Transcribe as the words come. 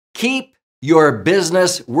Keep your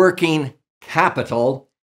business working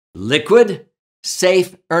capital liquid,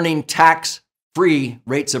 safe, earning tax-free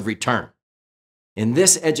rates of return. In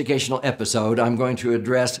this educational episode, I'm going to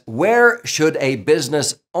address where should a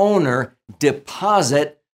business owner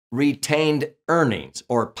deposit retained earnings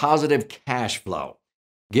or positive cash flow.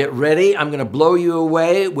 Get ready. I'm going to blow you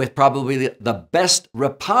away with probably the best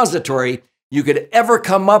repository you could ever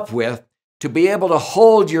come up with to be able to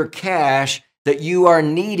hold your cash that you are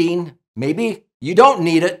needing. Maybe you don't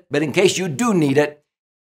need it, but in case you do need it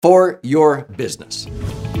for your business.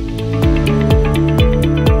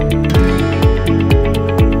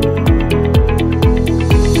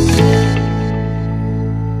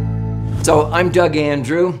 So I'm Doug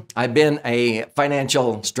Andrew. I've been a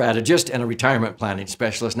financial strategist and a retirement planning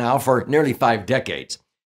specialist now for nearly 5 decades.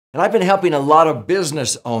 And I've been helping a lot of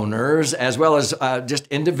business owners as well as just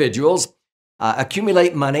individuals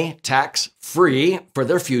accumulate money tax-free for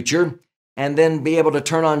their future and then be able to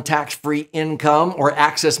turn on tax-free income or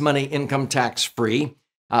access money income tax-free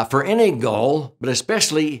for any goal, but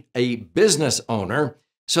especially a business owner,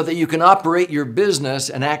 so that you can operate your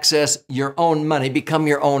business and access your own money, become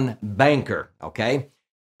your own banker, okay?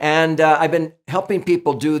 And I've been helping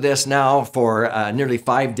people do this now for nearly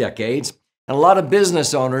 5 decades. And a lot of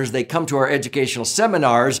business owners, they come to our educational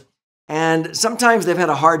seminars, and sometimes they've had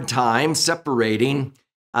a hard time separating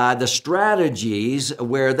the strategies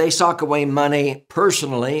where they sock away money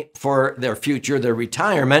personally for their future, their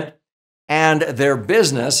retirement, and their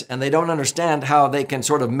business, and they don't understand how they can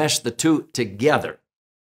sort of mesh the two together.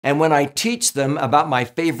 And when I teach them about my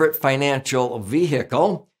favorite financial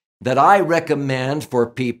vehicle that I recommend for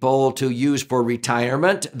people to use for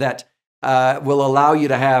retirement that will allow you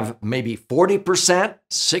to have maybe 40%,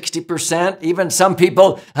 60%, even some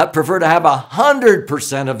people prefer to have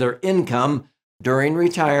 100% of their income during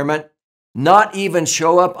retirement, not even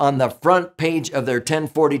show up on the front page of their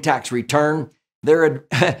 1040 tax return. They're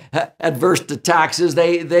adverse to taxes.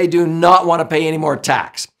 They do not want to pay any more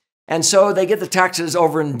tax. And so they get the taxes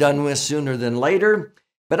over and done with sooner than later.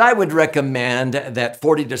 But I would recommend that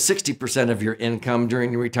 40 to 60% of your income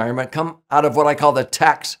during your retirement come out of what I call the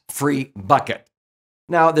tax-free bucket.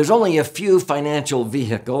 Now, there's only a few financial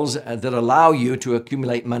vehicles that allow you to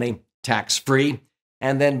accumulate money tax-free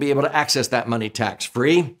and then be able to access that money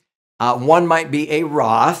tax-free. One might be a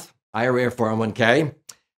Roth, IRA or 401k.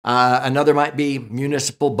 Another might be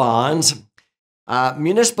municipal bonds.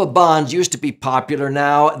 Municipal bonds used to be popular.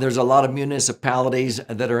 Now there's a lot of municipalities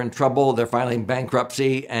that are in trouble. They're filing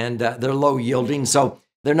bankruptcy and they're low yielding, so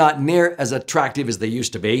they're not near as attractive as they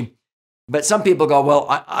used to be. But some people go, well,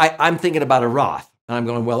 I'm thinking about a Roth. And I'm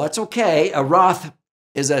going, well, that's okay. A Roth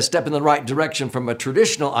is a step in the right direction from a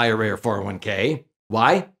traditional IRA or 401k.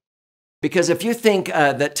 Why? Because if you think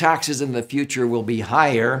that taxes in the future will be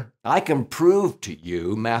higher, I can prove to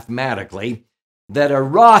you mathematically that a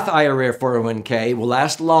Roth IRA or 401k will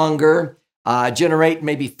last longer, generate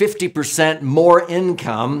maybe 50% more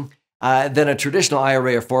income than a traditional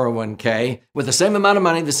IRA or 401k with the same amount of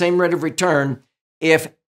money, the same rate of return, if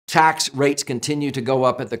tax rates continue to go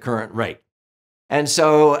up at the current rate. And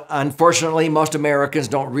so, unfortunately, most Americans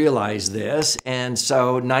don't realize this. And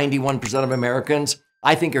so 91% of Americans,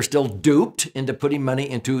 I think, are still duped into putting money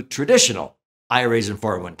into traditional IRAs and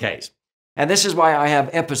 401ks. And this is why I have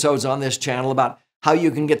episodes on this channel about how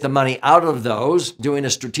you can get the money out of those doing a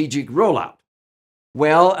strategic rollout.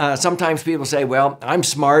 Well, sometimes people say, well, I'm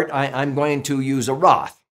smart. I'm going to use a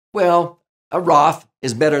Roth. Well, a Roth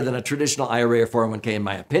is better than a traditional IRA or 401k in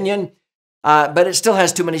my opinion, but it still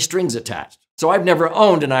has too many strings attached. So I've never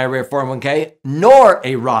owned an IRA or 401k, nor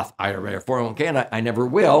a Roth IRA or 401k, and I never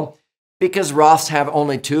will, because Roths have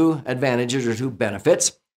only 2 advantages or 2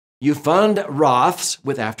 benefits. You fund Roths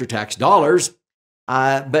with after-tax dollars,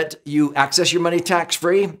 but you access your money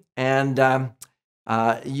tax-free and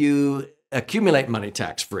you accumulate money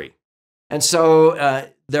tax-free. And so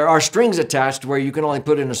there are strings attached where you can only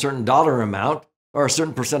put in a certain dollar amount or a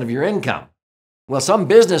certain percent of your income. Well, some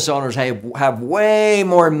business owners have way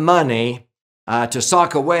more money to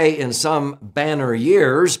sock away in some banner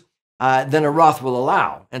years than a Roth will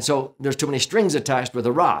allow. And so there's too many strings attached with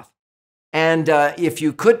a Roth. And if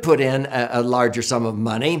you could put in a larger sum of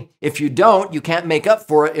money, if you don't, you can't make up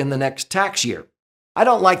for it in the next tax year. I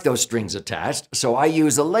don't like those strings attached, so I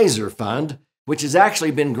use a LASERFund, which has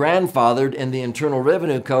actually been grandfathered in the Internal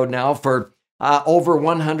Revenue Code now for over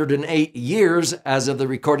 108 years as of the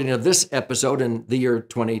recording of this episode in the year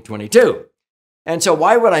 2022. And so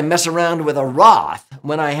why would I mess around with a Roth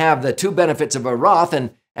when I have the 2 benefits of a Roth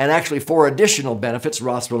and actually 4 additional benefits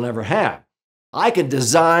Roths will never have? I can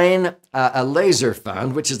design a laser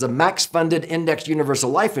fund, which is a max funded indexed universal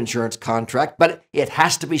life insurance contract, but it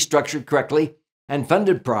has to be structured correctly and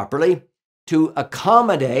funded properly to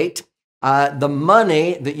accommodate the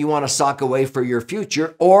money that you want to sock away for your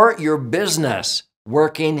future or your business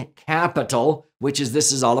working capital, which is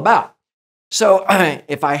this is all about. So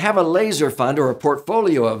if I have a laser fund or a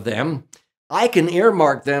portfolio of them, I can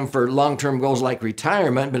earmark them for long-term goals like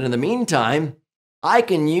retirement, but in the meantime, I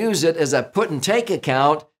can use it as a put and take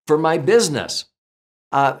account for my business.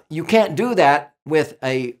 You can't do that with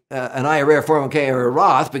an IRA, 401k, or a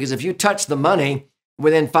Roth, because if you touch the money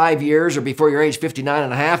within 5 years or before you're age 59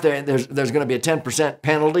 and a half, there's going to be a 10%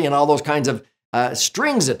 penalty and all those kinds of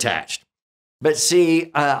strings attached. But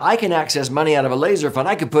see, I can access money out of a laser fund.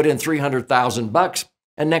 I could put in $300,000,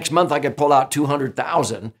 and next month I could pull out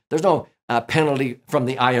 $200,000. There's no penalty from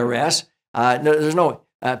the IRS. There's no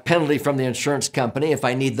penalty from the insurance company if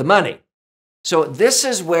I need the money. So this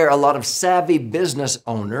is where a lot of savvy business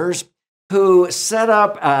owners who set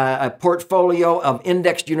up a portfolio of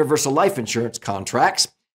indexed universal life insurance contracts,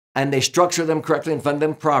 and they structure them correctly and fund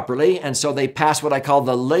them properly, and so they pass what I call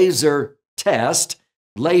the LASER test.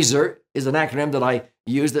 LASER is an acronym that I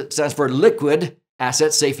use that stands for Liquid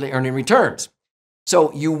Assets Safely Earning Returns.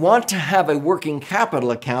 So you want to have a working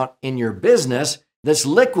capital account in your business that's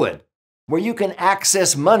liquid, where you can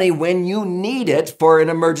access money when you need it for an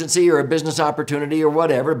emergency or a business opportunity or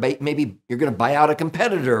whatever. Maybe you're going to buy out a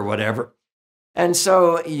competitor or whatever. And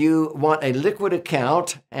so you want a liquid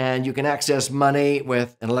account, and you can access money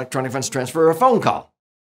with an electronic funds transfer or a phone call.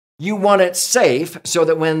 You want it safe so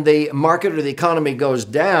that when the market or the economy goes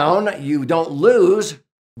down, you don't lose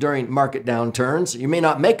during market downturns. You may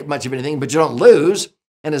not make much of anything, but you don't lose.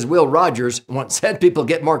 And as Will Rogers once said, people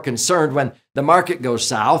get more concerned when the market goes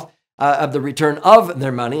south of the return of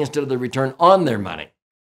their money instead of the return on their money.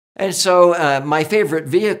 And so my favorite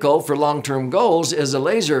vehicle for long-term goals is a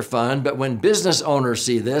laser fund. But when business owners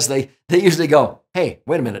see this, they usually go, hey,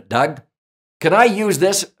 wait a minute, Doug. Can I use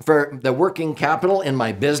this for the working capital in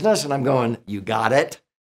my business? And I'm going, you got it.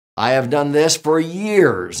 I have done this for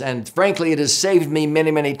years. And frankly, it has saved me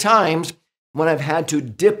many, many times when I've had to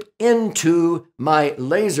dip into my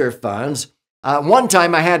laser funds. One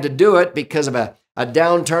time I had to do it because of a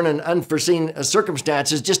downturn and unforeseen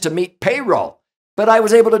circumstances just to meet payroll. But I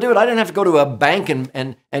was able to do it. I didn't have to go to a bank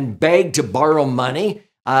and beg to borrow money.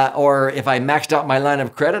 Or if I maxed out my line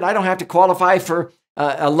of credit, I don't have to qualify for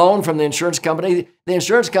a loan from the insurance company. The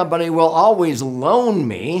insurance company will always loan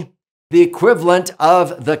me the equivalent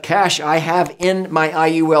of the cash I have in my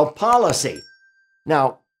IUL policy.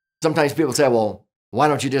 Now, sometimes people say, well, why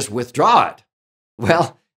don't you just withdraw it?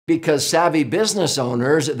 Well, because savvy business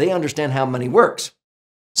owners, they understand how money works.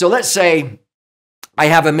 So let's say I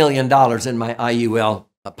have $1 million in my IUL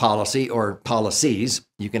policy or policies.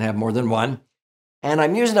 You can have more than one. And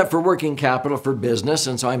I'm using it for working capital for business.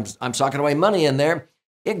 And so I'm socking away money in there.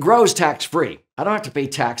 It grows tax-free. I don't have to pay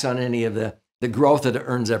tax on any of the growth that it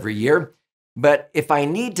earns every year. But if I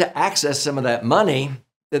need to access some of that money,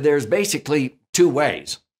 there's basically two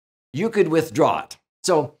ways. You could withdraw it.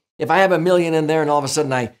 So if I have $1 million in there and all of a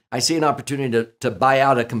sudden I see an opportunity to buy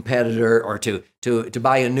out a competitor or to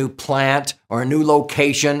buy a new plant or a new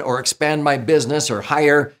location or expand my business or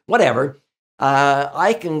hire, whatever,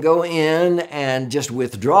 I can go in and just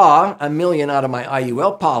withdraw $1 million out of my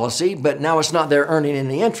IUL policy, but now it's not there earning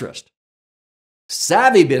any interest.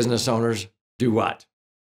 Savvy business owners do what?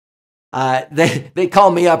 They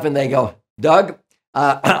call me up and they go, Doug,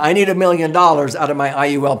 I need $1 million out of my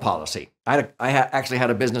IUL policy. I actually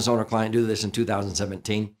had a business owner client do this in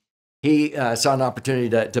 2017. He saw an opportunity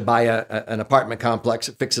to buy an apartment complex,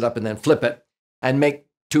 fix it up, and then flip it and make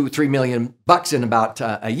 $2-3 million in about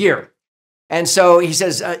a year. And so he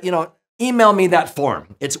says, email me that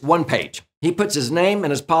form. It's one page. He puts his name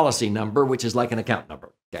and his policy number, which is like an account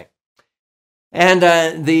number. Okay.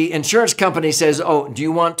 And the insurance company says, oh, do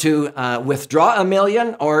you want to withdraw $1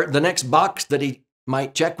 million? Or the next box that he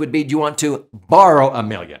might check would be, do you want to borrow $1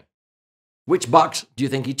 million? Which box do you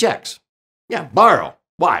think he checks? Yeah, borrow.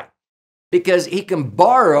 Why? Because he can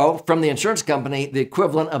borrow from the insurance company the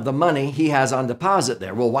equivalent of the money he has on deposit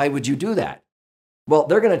there. Well, why would you do that? Well,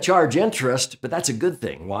 they're going to charge interest, but that's a good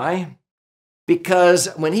thing. Why? Because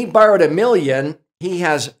when he borrowed $1 million, he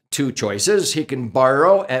has two choices. He can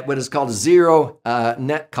borrow at what is called zero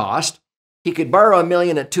net cost. He could borrow $1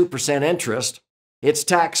 million at 2% interest. It's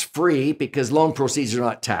tax-free because loan proceeds are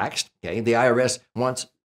not taxed. Okay, the IRS wants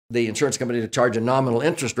the insurance company to charge a nominal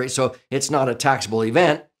interest rate, so it's not a taxable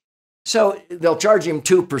event. So they'll charge him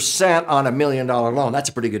 2% on $1 million loan. That's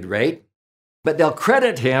a pretty good rate. but they'll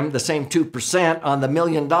credit him the same 2% on the $1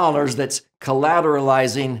 million that's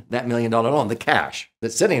collateralizing that $1 million loan, the cash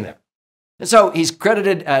that's sitting there. And so he's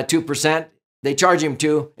credited 2%. They charge him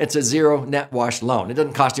 2%. It's a zero net wash loan. It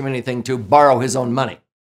doesn't cost him anything to borrow his own money.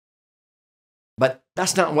 But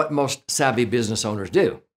that's not what most savvy business owners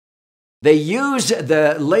do. They use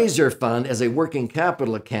the LASERFund as a working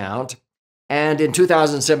capital account. And in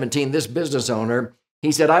 2017, this business owner,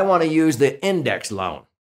 he said, I want to use the index loan.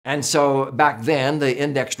 And so back then, the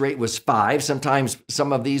indexed rate was 5%. Sometimes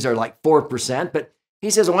some of these are like 4%. But he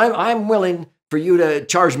says, well, I'm willing for you to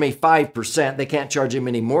charge me 5%. They can't charge him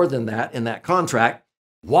any more than that in that contract.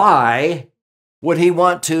 Why would he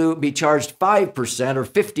want to be charged 5% or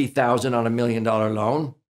 $50,000 on $1 million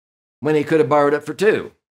loan when he could have borrowed it for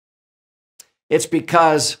 2%? It's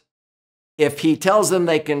because if he tells them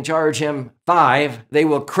they can charge him 5%, they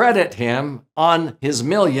will credit him on his $1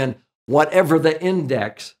 million, whatever the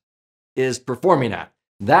index is performing at.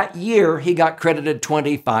 That year, he got credited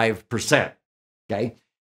 25%. Okay.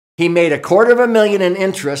 He made $250,000 in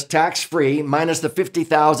interest, tax-free, minus the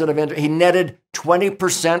 $50,000 of interest. He netted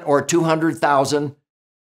 20% or $200,000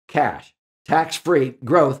 cash, tax-free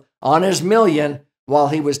growth on his $1 million while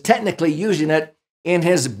he was technically using it in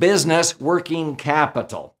his business working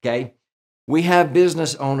capital. Okay. We have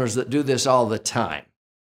business owners that do this all the time.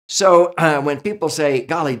 So when people say,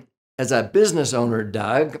 golly, as a business owner,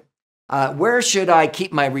 Doug, where should I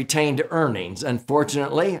keep my retained earnings?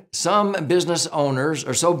 Unfortunately, some business owners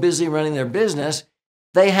are so busy running their business,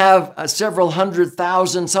 they have several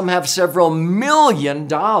 $100,000, some have several $1 million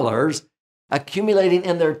accumulating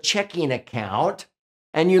in their checking account.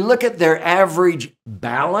 And you look at their average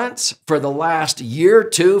balance for the last year,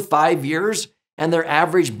 2, 5 years, and their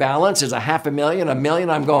average balance is $500,000, $1 million.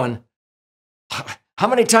 I'm going, how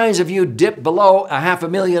many times have you dipped below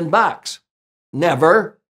 $500,000?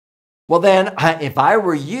 Never. Well, then, if I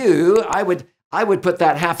were you, I would put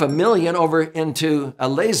that $500,000 over into a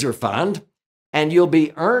LASERFund, and you'll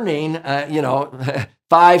be earning,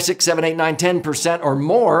 5, 6, 7, 8, 9, 10% or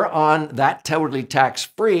more on that totally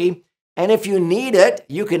tax-free. And if you need it,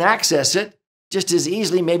 you can access it just as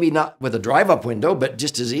easily, maybe not with a drive-up window, but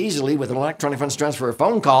just as easily with an electronic funds transfer or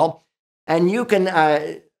phone call. And you can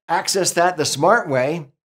access that the smart way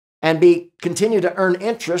and continue to earn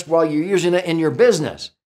interest while you're using it in your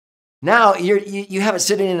business. Now, you have it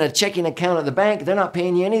sitting in a checking account at the bank. They're not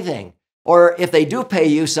paying you anything. Or if they do pay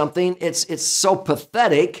you something, it's so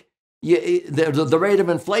pathetic. The rate of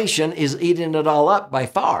inflation is eating it all up by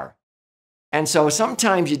far. And so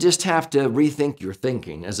sometimes you just have to rethink your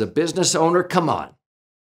thinking. As a business owner, come on.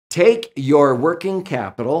 Take your working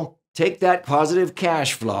capital, take that positive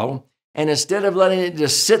cash flow, and instead of letting it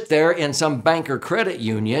just sit there in some bank or credit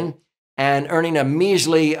union and earning a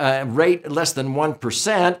measly rate less than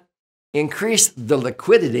 1%, increase the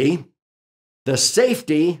liquidity, the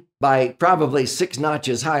safety by probably 6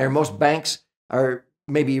 notches higher. Most banks are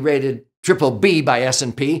maybe rated BBB by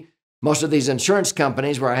S&P. Most of these insurance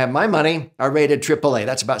companies where I have my money are rated AAA.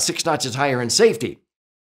 That's about 6 notches higher in safety.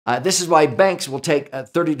 This is why banks will take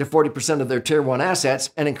 30 to 40% of their Tier 1 assets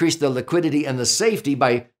and increase the liquidity and the safety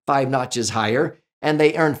by 5 notches higher, and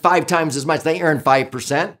they earn 5 times as much. They earn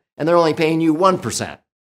 5%, and they're only paying you 1%.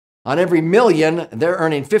 On every $1 million, they're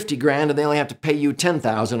earning $50,000, and they only have to pay you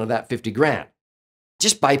 $10,000 of that $50,000.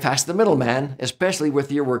 Just bypass the middleman, especially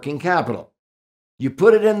with your working capital. You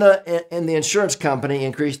put it in the insurance company,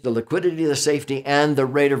 increase the liquidity, the safety, and the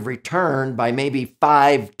rate of return by maybe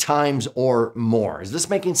 5 times or more. Is this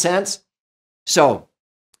making sense? So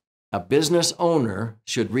a business owner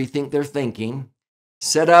should rethink their thinking,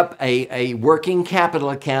 set up a working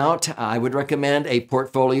capital account. I would recommend a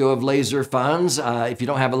portfolio of LASERfunds. If you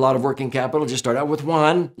don't have a lot of working capital, just start out with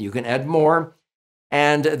one. You can add more.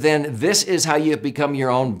 And then this is how you become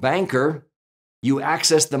your own banker. You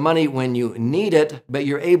access the money when you need it, but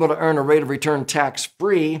you're able to earn a rate of return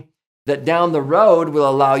tax-free that down the road will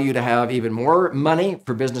allow you to have even more money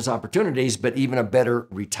for business opportunities, but even a better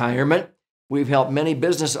retirement. We've helped many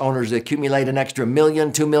business owners accumulate an extra $1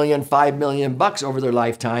 million, $2 million, $5 million over their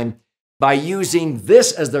lifetime by using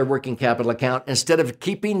this as their working capital account instead of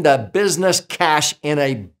keeping the business cash in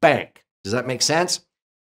a bank. Does that make sense?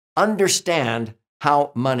 Understand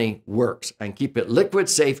how money works and keep it liquid,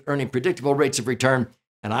 safe, earning predictable rates of return.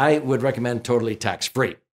 And I would recommend totally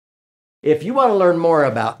tax-free. If you want to learn more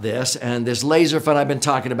about this and this LASERFund I've been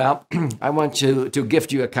talking about, I want to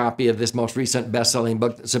gift you a copy of this most recent best-selling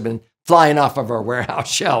book that's been flying off of our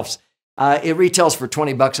warehouse shelves. It retails for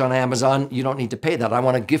 $20 on Amazon. You don't need to pay that. I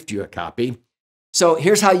want to gift you a copy. So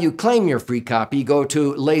here's how you claim your free copy. Go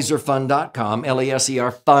to laserfund.com,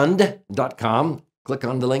 LASERfund.com. Click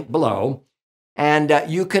on the link below. and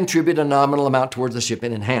you contribute a nominal amount towards the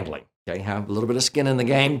shipping and handling. Okay, have a little bit of skin in the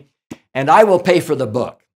game, and I will pay for the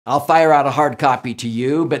book. I'll fire out a hard copy to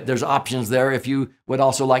you, but there's options there if you would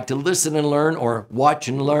also like to listen and learn or watch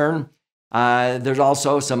and learn. There's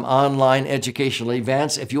also some online educational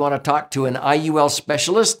events. If you want to talk to an IUL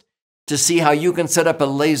specialist to see how you can set up a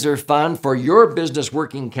laser fund for your business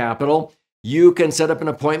working capital, you can set up an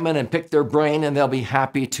appointment and pick their brain, and they'll be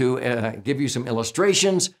happy to give you some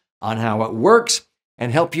illustrations on how it works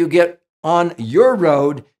and help you get on your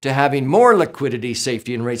road to having more liquidity,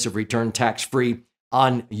 safety, and rates of return tax-free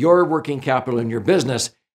on your working capital in your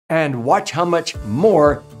business, and watch how much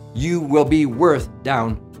more you will be worth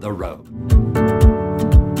down the road.